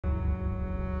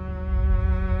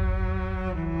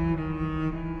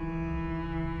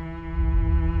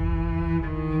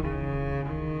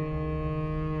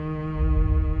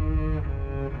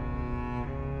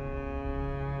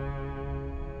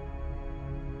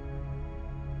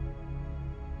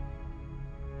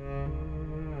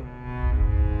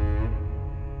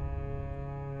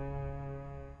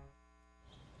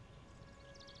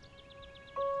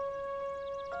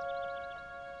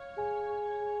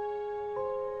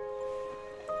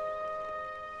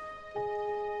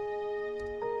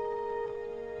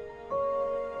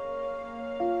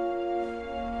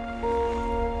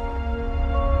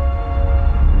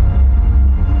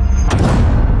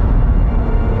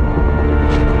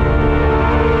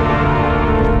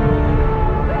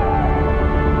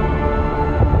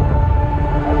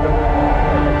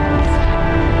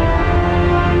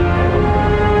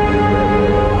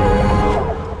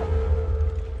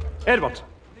Edward.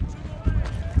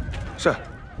 Sir.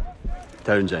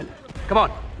 Townsend. Come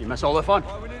on, you miss all the fun.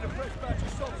 We need a fresh batch of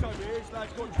salts over here.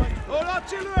 All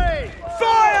artillery!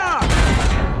 Fire!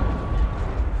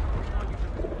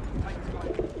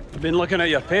 I've been looking at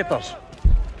your papers.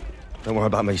 Don't worry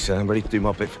about me, sir. I'm ready to do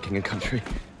my bit for king and country.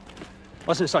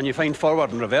 Listen, son, you find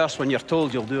forward and reverse when you're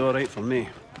told you'll do all right for me.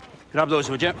 Grab those,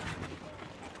 would you?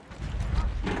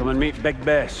 Come and meet Big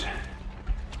Bess.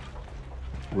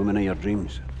 Woman of your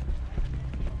dreams.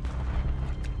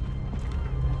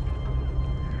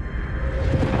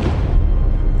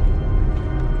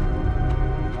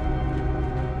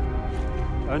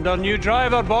 And our new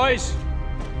driver, boys.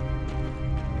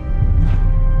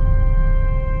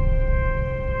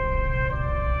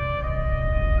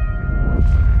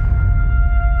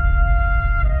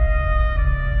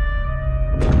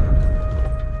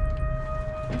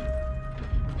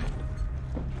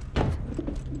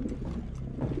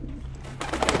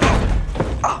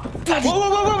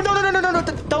 Whoa, no,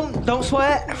 don't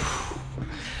swear.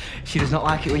 She does not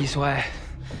like it when you swear.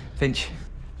 Finch,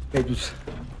 you've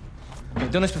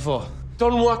done this before.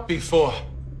 Done what before?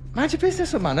 Mind your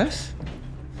business with manners.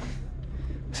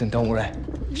 Listen, don't worry.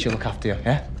 She'll look after you,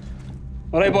 yeah?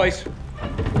 All right, boys.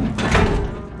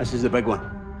 This is the big one.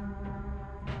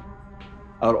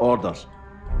 Our orders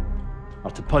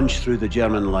are to punch through the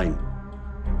German line,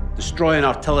 destroying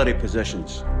artillery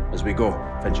positions as we go.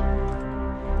 Finch.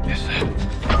 Yes, sir.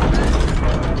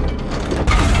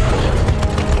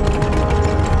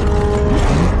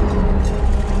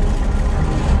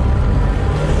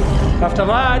 After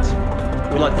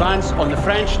that, we'll advance on the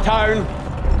French town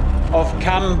of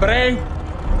Cambrai,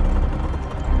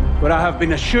 where I have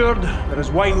been assured there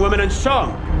is wine, women, and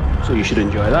song. So you should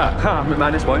enjoy that. Ha,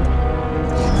 McManus wine.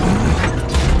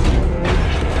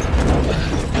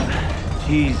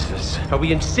 Jesus. Are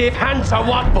we in safe hands or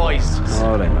what, boys?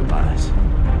 All right, McManus.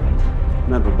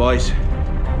 Remember, boys,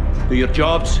 do your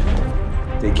jobs,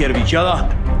 take care of each other.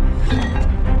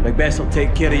 Big Bess will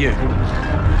take care of you.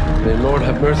 May the Lord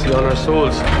have mercy on our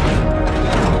souls.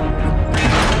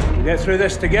 We'll get through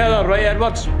this together, right,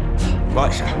 Edwards?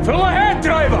 Right, sir. Full ahead,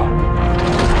 driver!